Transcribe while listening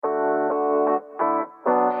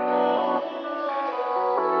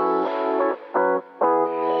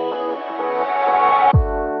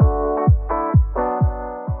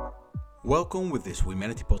Welcome with this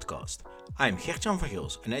Womenity podcast. I'm Gert-Jan van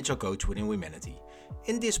Gils, an agile coach within Womenity.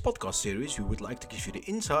 In this podcast series, we would like to give you the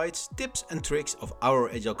insights, tips and tricks of our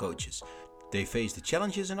agile coaches. They face the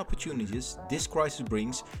challenges and opportunities this crisis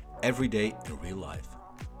brings every day in real life.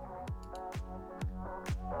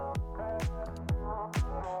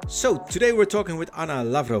 So today we're talking with Anna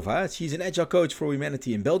Lavrova. She's an agile coach for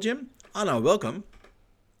Womenity in Belgium. Anna, welcome.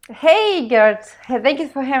 Hey Gert, thank you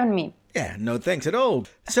for having me. Yeah, no thanks at all.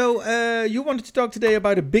 So you wanted to talk today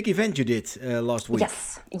about a big event you did last week.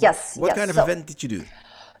 Yes. What kind of event did you do?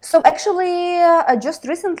 So actually, just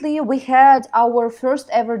recently we had our first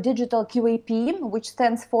ever digital QAP, which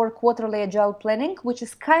stands for Quarterly Agile Planning, which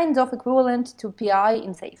is kind of equivalent to PI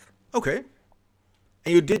in SAFe. Okay.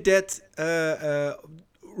 And you did that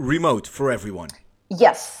remote for everyone?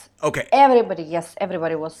 Yes. Okay.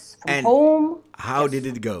 Everybody was from home. How did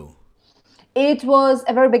it go? It was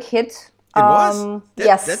a very big hit. It was?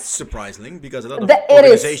 Yes. That's surprising because a lot of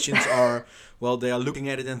organizations they are looking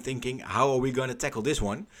at it and thinking, how are we going to tackle this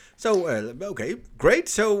one? So, okay, great.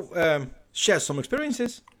 So, share some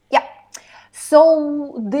experiences. Yeah.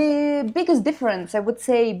 So the biggest difference, I would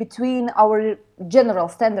say, between our general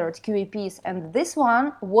standard QAPs and this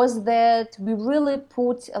one was that we really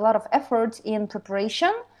put a lot of effort in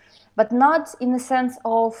preparation, but not in the sense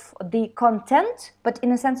of the content, but in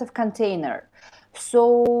the sense of container.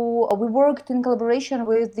 So we worked in collaboration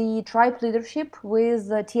with the tribe leadership, with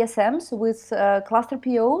TSMs, with cluster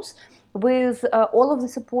POs, with all of the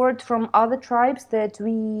support from other tribes that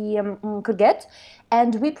we could get.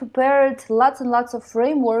 And we prepared lots and lots of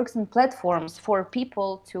frameworks and platforms for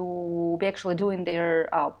people to be actually doing their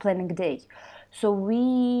planning day. So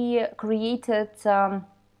we created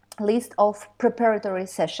list of preparatory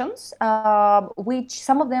sessions, which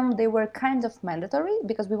some of them, they were kind of mandatory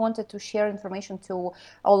because we wanted to share information to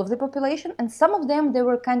all of the population, and some of them, they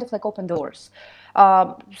were kind of like open doors,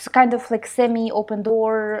 kind of like semi-open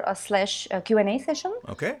door slash Q&A session,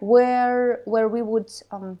 okay, where we would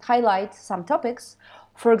highlight some topics.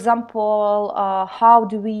 For example, how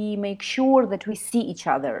do we make sure that we see each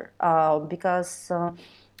other, because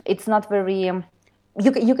it's not very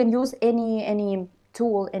you can use any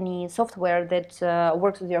tool, any software that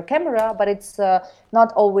works with your camera, but it's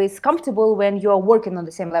not always comfortable when you are working on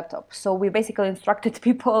the same laptop. So we basically instructed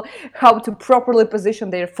people how to properly position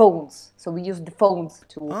their phones. So we used the phones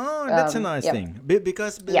to... Oh, that's a nice thing.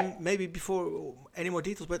 Because maybe before any more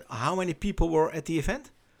details, but how many people were at the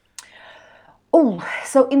event? Oh,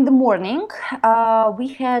 so in the morning, we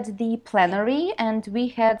had the plenary and we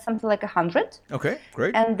had something like 100. Okay,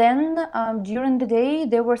 great. And then during the day,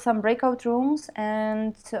 there were some breakout rooms,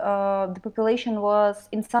 and the population was,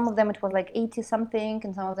 in some of them it was like 80 something,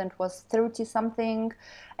 in some of them it was 30 something.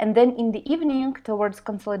 And then in the evening, towards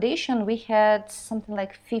consolidation, we had something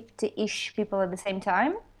like 50-ish people at the same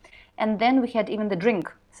time. And then we had even the drink.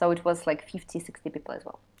 So it was like 50, 60 people as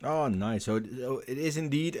well. Oh, nice. So it is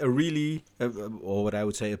indeed a really, or what I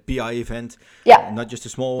would say, a PI event. Yeah. Not just a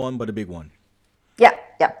small one, but a big one. Yeah.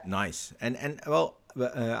 Nice. And well,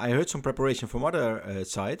 I heard some preparation from other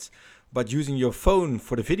sites, but using your phone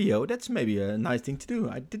for the video, that's maybe a nice thing to do.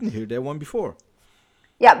 I didn't hear that one before.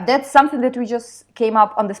 Yeah, that's something that we just came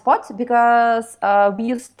up on the spot because we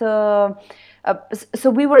used to,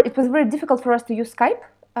 it was very difficult for us to use Skype.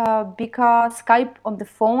 Because Skype on the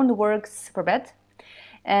phone works super bad.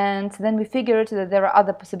 And then we figured that there are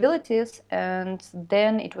other possibilities, and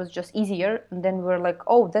then it was just easier. And then we were like,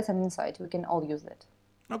 oh, that's an insight. We can all use that.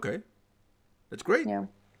 Okay. That's great. Yeah.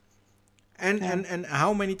 And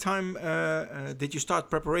how many time did you start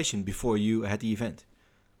preparation before you had the event?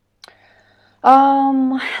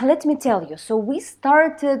 Let me tell you. So we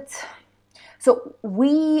started... So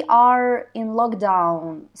we are in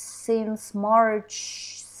lockdown since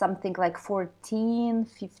March, something like 14,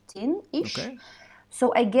 15-ish. Okay.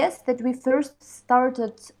 So I guess that we first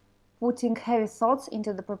started putting heavy thoughts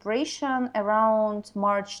into the preparation around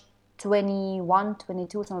March 21,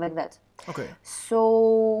 22, something like that. Okay.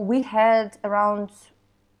 So we had around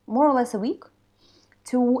more or less a week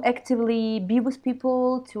to actively be with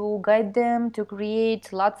people, to guide them, to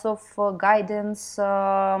create lots of guidance,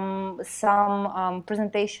 some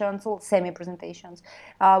presentations, or semi-presentations.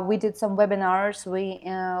 We did some webinars.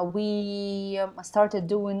 We started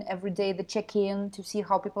doing every day the check-in to see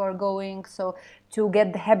how people are going. So to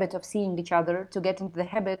get the habit of seeing each other, to get into the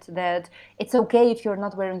habit that it's okay if you're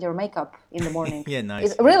not wearing your makeup in the morning. Yeah,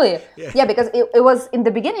 nice. Really? Yeah, because it was in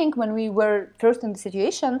the beginning when we were first in the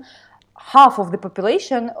situation, half of the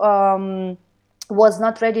population was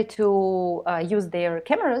not ready to use their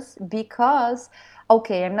cameras because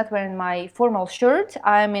okay, I'm not wearing my formal shirt.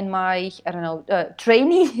 I'm in my, I don't know,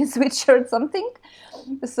 trainee sweatshirt, something.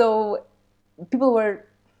 So people were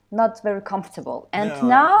not very comfortable. And No,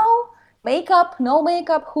 now, makeup, no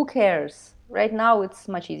makeup, who cares? Right now, it's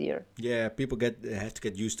much easier. yeah, people have to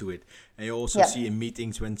get used to it, and you also Yeah, see in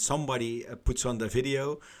meetings when somebody puts on the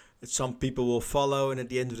video, some people will follow, and at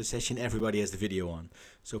the end of the session, everybody has the video on.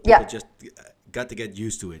 So people yeah, just got to get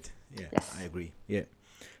used to it. Yeah, I yes, agree. Yeah.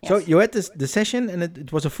 So yes, you had the session, and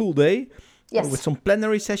it was a full day with yes, some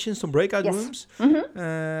plenary sessions, some breakout yes. rooms.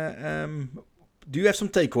 Do you have some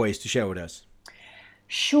takeaways to share with us?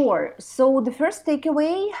 Sure. So the first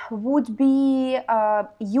takeaway would be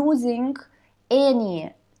using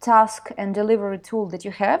any task and delivery tool that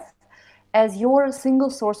you have as your single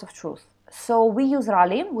source of truth. So we use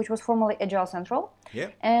Rally, which was formerly Agile Central, Yeah.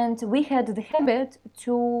 and we had the habit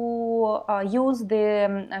to use the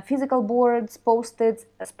physical boards, post-its,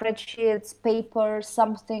 spreadsheets, paper,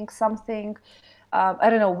 something. I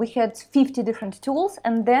don't know, we had 50 different tools,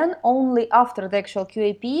 and then only after the actual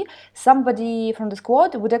QAP, somebody from the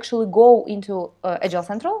squad would actually go into Agile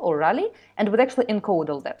Central or Rally and would actually encode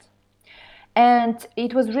all that. And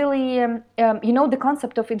it was really, the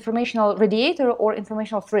concept of informational radiator or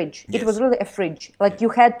informational fridge. It was Yes. really a fridge. Yeah. Like you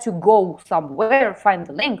had to go somewhere, find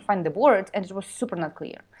the link, find the board, and it was super not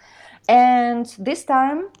clear. And this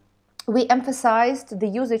time, we emphasized the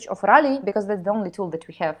usage of Rally because that's the only tool that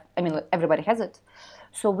we have. I mean, everybody has it.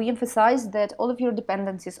 So we emphasized that all of your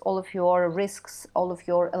dependencies, all of your risks, all of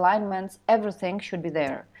your alignments, everything should be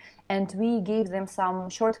there. And we gave them some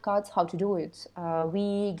shortcuts how to do it.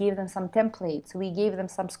 We gave them some templates. We gave them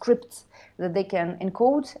some scripts that they can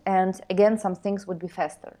encode. And again, some things would be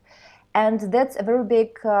faster. And that's a very big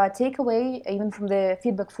takeaway, even from the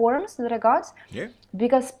feedback forums that I got, Yeah.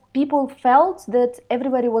 because people felt that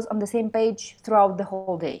everybody was on the same page throughout the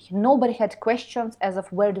whole day. Nobody had questions as of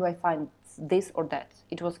where do I find this or that.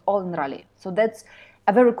 It was all in Rally. So that's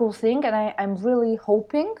a very cool thing, and I'm really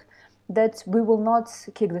hoping that we will not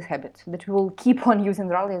kick this habit, that we will keep on using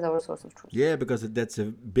Rally as our source of truth. Yeah, because that's a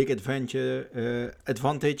big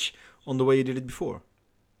advantage on the way you did it before.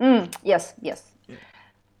 Yes.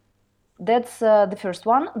 That's the first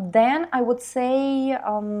one. Then I would say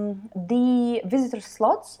the visitor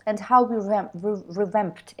slots and how we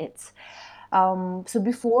revamped it. So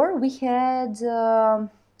before we had,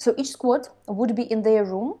 so each squad would be in their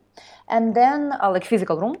room, and then like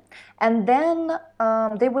physical room, and then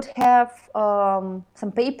they would have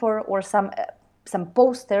some paper or some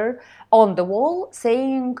poster on the wall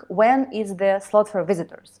saying when is the slot for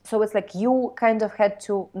visitors. So it's like you kind of had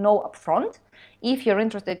to know upfront if you're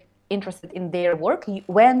interested in their work,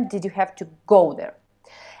 when did you have to go there.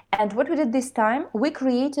 And what we did this time, we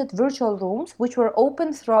created virtual rooms which were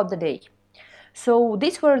open throughout the day. So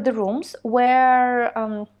these were the rooms where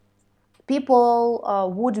people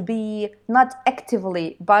would be not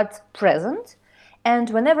actively but present. And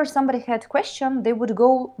whenever somebody had a question, they would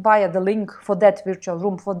go via the link for that virtual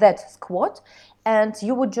room, for that squad. And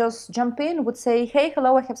you would just jump in, would say, hey,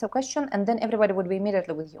 hello, I have some question. And then everybody would be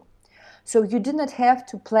immediately with you. So you did not have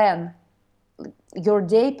to plan your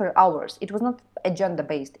day per hours. It was not agenda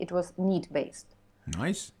based, it was need based.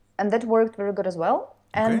 Nice. And that worked very good as well.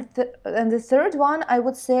 Okay. And the third one I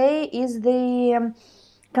would say is the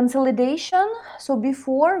consolidation. So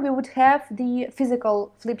before we would have the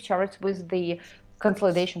physical flip charts with the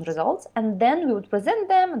consolidation results, and then we would present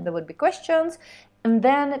them, and there would be questions, and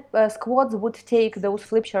then squads would take those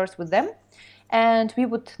flip charts with them, and we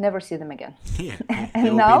would never see them again. Yeah. And They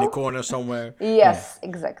will now, be in a corner somewhere. yes,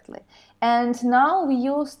 exactly. And now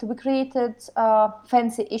we created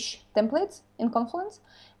fancy-ish templates in Confluence,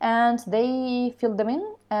 and they filled them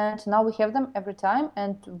in, and now we have them every time,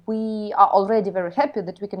 and we are already very happy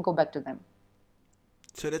that we can go back to them.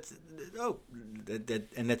 So that's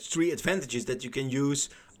that's three advantages that you can use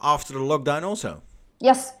after the lockdown also.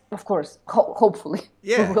 Yes, of course. Hopefully,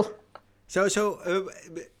 Yeah. we will. So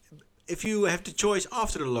if you have the choice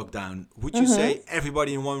after the lockdown, would you say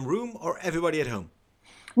everybody in one room or everybody at home?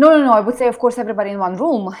 No. I would say, of course, everybody in one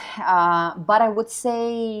room. But I would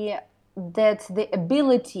say that the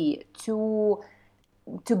ability to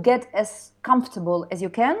get as comfortable as you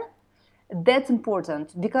can, that's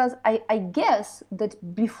important. Because I guess that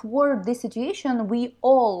before this situation, we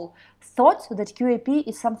all thought that QAP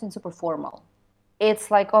is something super formal.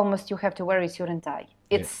 It's like almost you have to wear a suit and tie.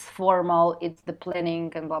 It's formal, it's the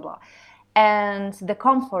planning and blah, blah. And the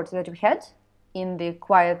comfort that we had in the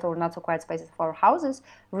quiet or not so quiet spaces of our houses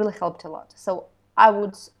really helped a lot. So I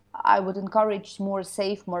would encourage more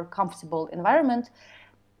safe, more comfortable environment,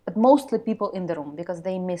 but mostly people in the room because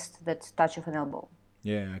they missed that touch of an elbow.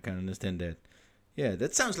 Yeah, I can understand that. Yeah,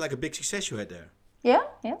 that sounds like a big success you had there. Yeah,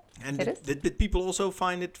 And it is. did people also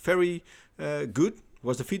find it very good?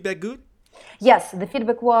 Was the feedback good? Yes, the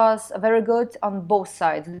feedback was very good on both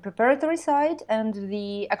sides, the preparatory side and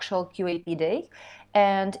the actual QAP day.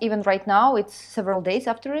 And even right now, it's several days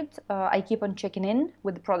after it. I keep on checking in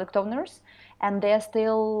with the product owners, and they're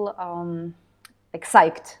still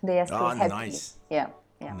psyched. They are still happy. Nice. Yeah.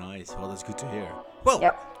 Nice. Well, that's good to hear. Well,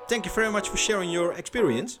 Yep. thank you very much for sharing your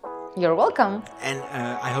experience. You're welcome. And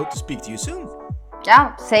I hope to speak to you soon.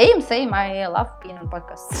 Yeah, same. I love being on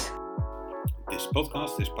podcasts. This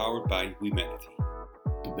podcast is powered by Wemanity.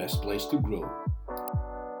 The best place to grow.